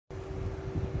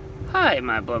Hi,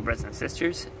 my beloved brothers and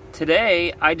sisters.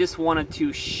 Today, I just wanted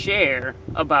to share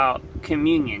about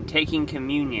communion, taking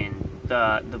communion,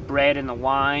 the bread and the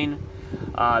wine,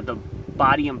 the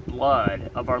body and blood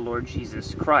of our Lord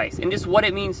Jesus Christ, and just what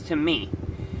it means to me.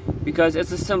 Because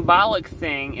it's a symbolic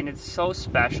thing, and it's so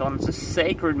special, and it's a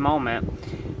sacred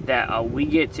moment that we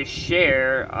get to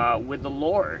share with the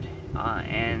Lord.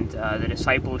 The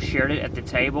disciples shared it at the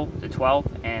table, the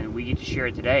 12, and we get to share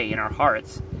it today in our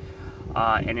hearts.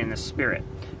 And in the Spirit.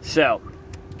 So,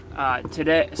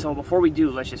 before we do,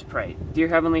 let's just pray. Dear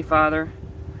Heavenly Father,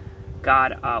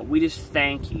 God, we just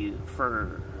thank you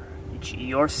for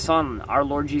your Son, our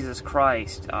Lord Jesus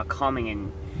Christ, coming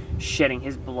and shedding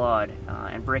His blood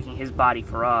and breaking His body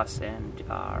for us and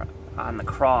on the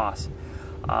cross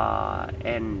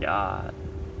and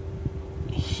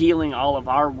healing all of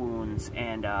our wounds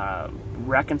and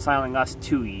reconciling us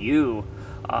to you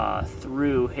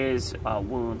through His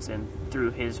wounds and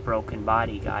through His broken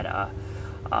body, God,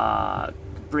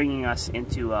 bringing us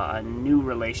into a new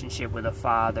relationship with the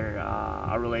Father,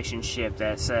 a relationship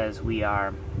that says we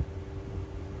are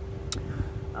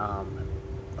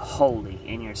holy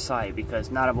in your sight, because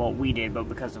not of what we did, but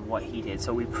because of what He did.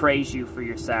 So we praise you for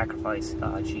your sacrifice,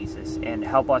 Jesus, and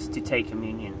help us to take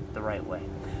communion the right way.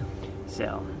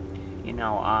 So, you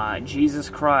know, Jesus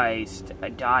Christ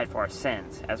died for our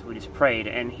sins, as we just prayed,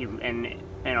 and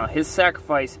His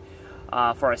sacrifice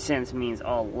for our sins means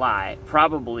a lot,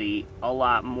 probably a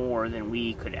lot more than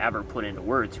we could ever put into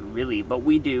words, really. But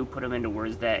we do put them into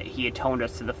words that He atoned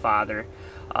us to the Father.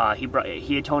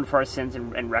 He atoned for our sins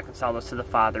and reconciled us to the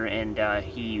Father, and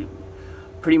He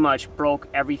pretty much broke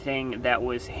everything that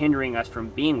was hindering us from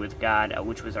being with God,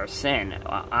 which was our sin,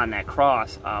 on that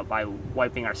cross by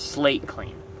wiping our slate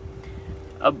clean.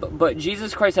 But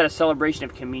Jesus Christ had a celebration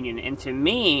of communion, and to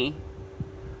me,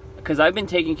 because I've been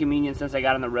taking communion since I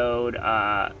got on the road,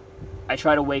 I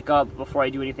try to wake up before I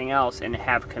do anything else and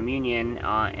have communion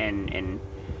and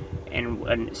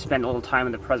spend a little time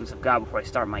in the presence of God before I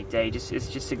start my day. It's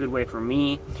just a good way for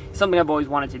me. It's something I've always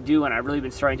wanted to do, and I've really been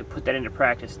starting to put that into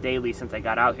practice daily since I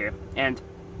got out here. And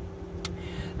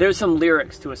there's some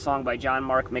lyrics to a song by John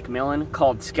Mark McMillan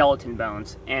called Skeleton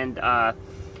Bones, and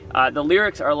the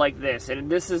lyrics are like this,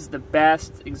 and this is the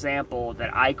best example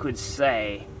that I could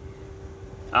say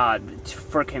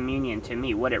for communion to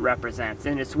me, what it represents.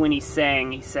 And it's when he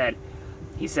sang, he said,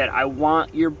 I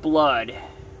want your blood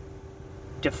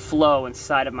to flow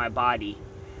inside of my body,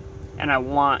 and I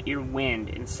want your wind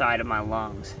inside of my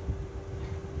lungs,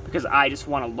 because I just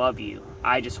want to love you.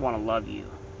 I just want to love you.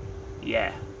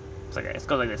 Yeah. It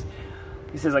goes like this.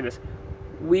 He says like this: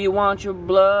 we want your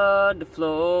blood to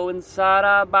flow inside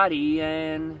our body,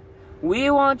 and we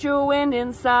want your wind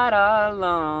inside our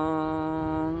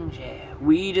lungs. Yeah.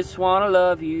 We just want to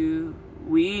love you.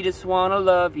 We just want to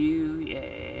love you. Yeah.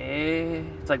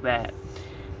 It's like that.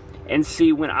 And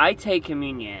see, when I take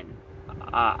communion,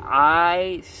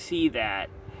 I see that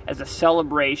as a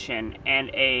celebration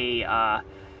and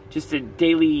just a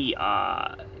daily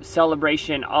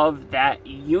celebration of that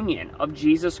union of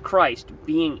Jesus Christ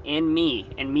being in me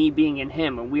and me being in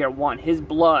Him, and we are one. His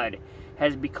blood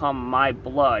has become my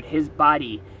blood. His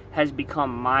body has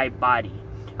become my body.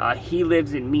 He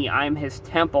lives in me. I am His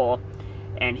temple,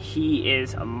 and He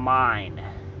is mine.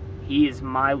 He is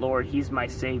my Lord. He's my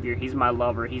Savior. He's my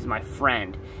lover. He's my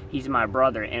friend. He's my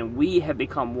brother. And we have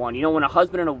become one. You know, when a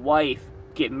husband and a wife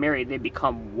get married, they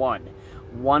become one.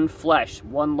 One flesh,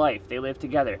 one life. They live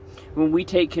together. When we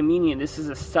take communion, this is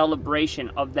a celebration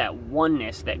of that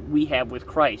oneness that we have with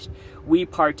Christ. We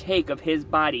partake of His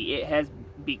body. It has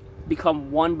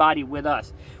become one body with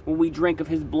us. When we drink of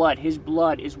His blood is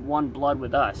one blood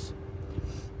with us.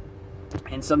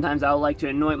 And sometimes I would like to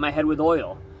anoint my head with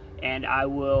oil, and I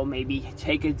will maybe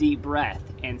take a deep breath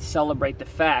and celebrate the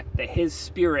fact that His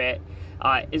Spirit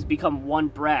has become one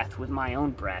breath with my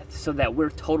own breath, so that we're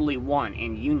totally one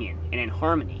in union and in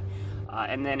harmony.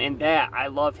 And then in that, I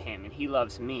love Him and He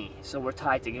loves me. So we're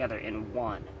tied together in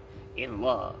one, in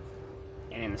love,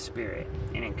 and in the Spirit,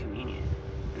 and in communion,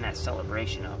 and that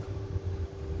celebration of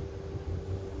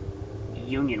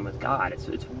union with God.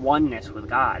 It's oneness with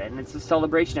God, and it's a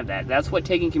celebration of that. That's what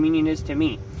taking communion is to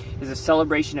me, is a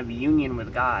celebration of union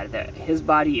with God, that His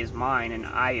body is mine and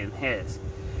I am His.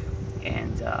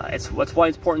 And that's why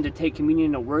it's important to take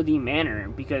communion in a worthy manner,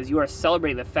 because you are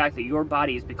celebrating the fact that your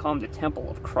body has become the temple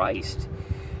of Christ.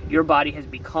 Your body has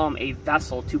become a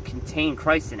vessel to contain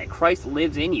Christ in it. Christ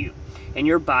lives in you, and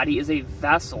your body is a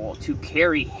vessel to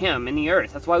carry Him in the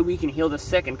earth. That's why we can heal the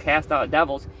sick and cast out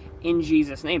devils in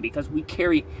Jesus' name, because we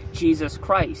carry Jesus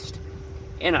Christ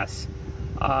in us.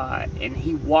 and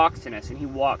he walks in us, and he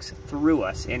walks through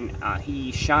us, and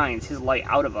he shines his light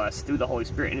out of us through the Holy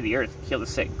Spirit into the earth, heal the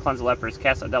sick, cleanse the lepers,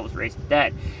 cast out devils, raise the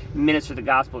dead, minister the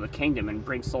gospel of the kingdom, and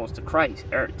bring souls to Christ,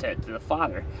 or to the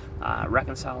Father,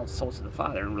 reconcile souls to the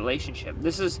Father in relationship.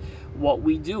 This is what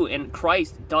we do, and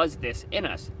Christ does this in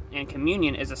us. And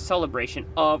communion is a celebration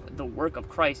of the work of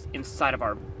Christ inside of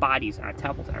our bodies and our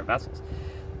temples and our vessels.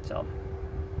 So,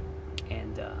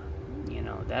 and you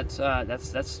know, that's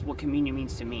what communion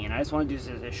means to me. And I just want to do this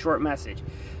as a short message,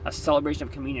 a celebration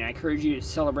of communion. I encourage you to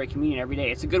celebrate communion every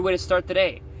day. It's a good way to start the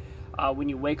day. When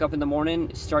you wake up in the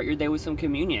morning, start your day with some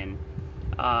communion.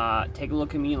 Take a little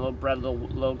communion, a little bread, a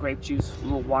little grape juice, a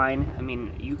little wine. I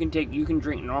mean, you can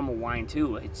drink normal wine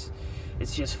too.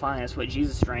 It's just fine. That's what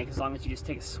Jesus drank, as long as you just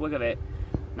take a swig of it,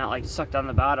 not like suck down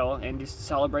the bottle, and just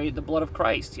celebrate the blood of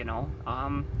Christ, you know,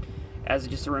 as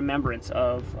just a remembrance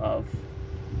of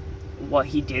what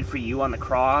he did for you on the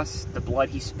cross, the blood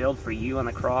he spilled for you on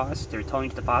the cross to atone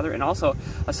to the Father, and also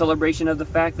a celebration of the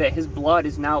fact that his blood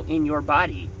is now in your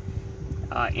body,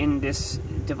 in this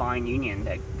divine union,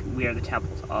 that we are the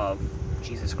temples of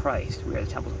Jesus Christ. We are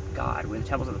the temples of God. We are the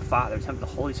temples of the Father, the temple of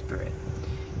the Holy Spirit.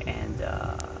 And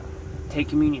take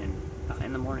communion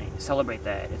in the morning. Celebrate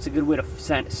that. It's a good way to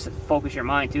focus your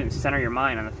mind too, and center your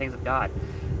mind on the things of God.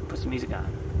 Put some music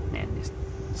on and just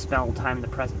spend a little time in the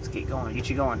presence. Get going. Get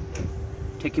you going.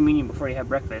 Take communion before you have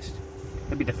breakfast.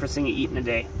 It'll be the first thing you eat in the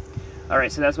day.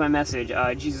 Alright, so that's my message.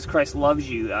 Jesus Christ loves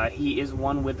you. He is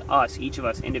one with us, each of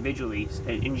us individually.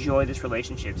 Enjoy this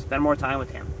relationship. Spend more time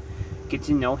with him. Get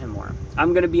to know him more.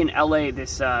 I'm going to be in LA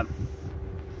this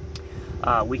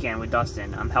weekend with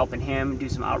Dustin. I'm helping him do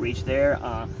some outreach there.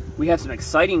 We have some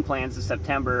exciting plans in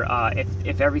September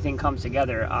if everything comes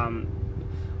together.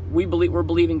 We're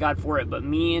believing God for it, but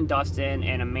me and Dustin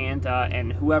and Amanda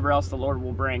and whoever else the Lord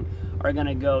will bring are going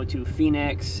to go to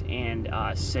Phoenix and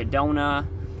Sedona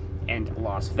and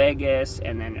Las Vegas,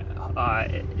 and then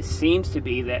it seems to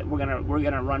be that we're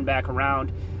gonna run back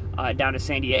around down to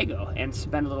San Diego and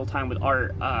spend a little time with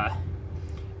Art,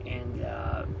 and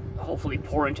hopefully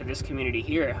pour into this community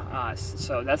here.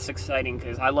 So that's exciting,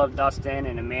 because I love Dustin,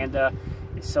 and Amanda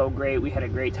is so great. We had a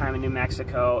great time in New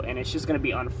Mexico, and it's just going to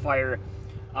be on fire.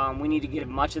 We need to get as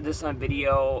much of this on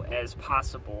video as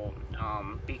possible,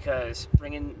 because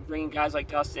bringing guys like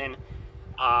Dustin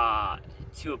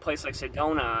to a place like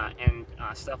Sedona and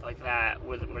stuff like that,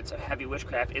 where it's a heavy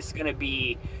witchcraft, it's going to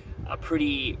be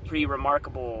pretty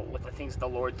remarkable with the things that the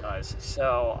Lord does.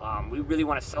 So we really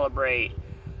want to celebrate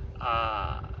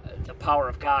the power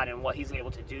of God and what he's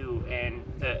able to do,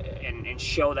 and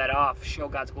show that off, show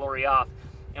God's glory off.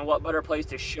 And what better place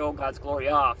to show God's glory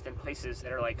off than places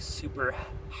that are like super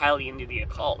highly into the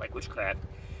occult, like witchcraft,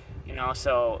 you know?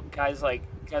 So guys like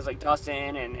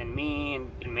Dustin and me and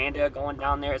Amanda going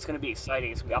down there, it's going to be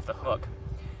exciting. It's going to be off the hook.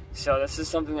 So this is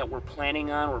something that we're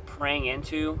planning on, we're praying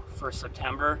into for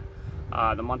September,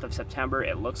 the month of September,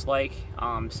 it looks like.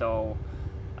 So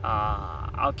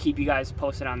I'll keep you guys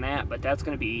posted on that, but that's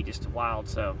going to be just wild.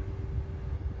 So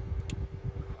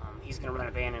he's going to run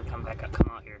a van and come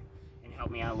out here and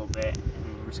help me out a little bit,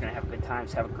 and we're just going to have a good time,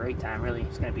 just have a great time, really.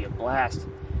 It's going to be a blast.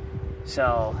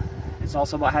 So it's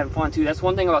also about having fun too. That's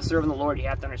one thing about serving the Lord you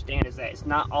have to understand, is that it's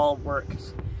not all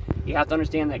works. You have to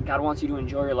understand that God wants you to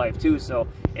enjoy your life too. So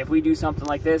if we do something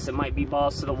like this, it might be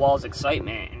balls to the walls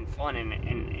excitement and fun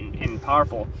and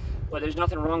powerful, but there's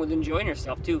nothing wrong with enjoying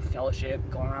yourself too. Fellowship,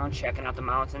 going around checking out the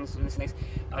mountains and these things.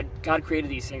 God created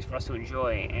these things for us to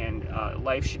enjoy, and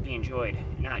life should be enjoyed,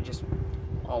 not just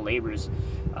all labors.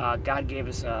 God gave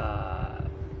us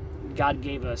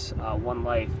one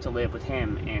life to live with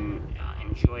him and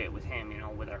enjoy it with him, you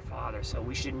know, with our Father. So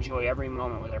we should enjoy every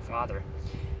moment with our Father.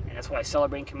 And that's why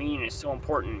celebrating communion is so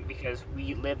important, because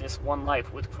we live this one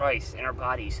life with Christ in our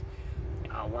bodies,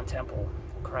 one temple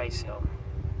of Christ. So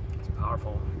it's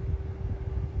powerful.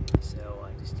 So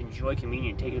just enjoy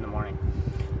communion, take it in the morning.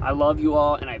 I love you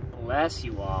all, and I bless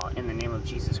you all in the name of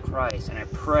Jesus Christ, and I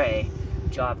pray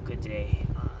you all have a good day.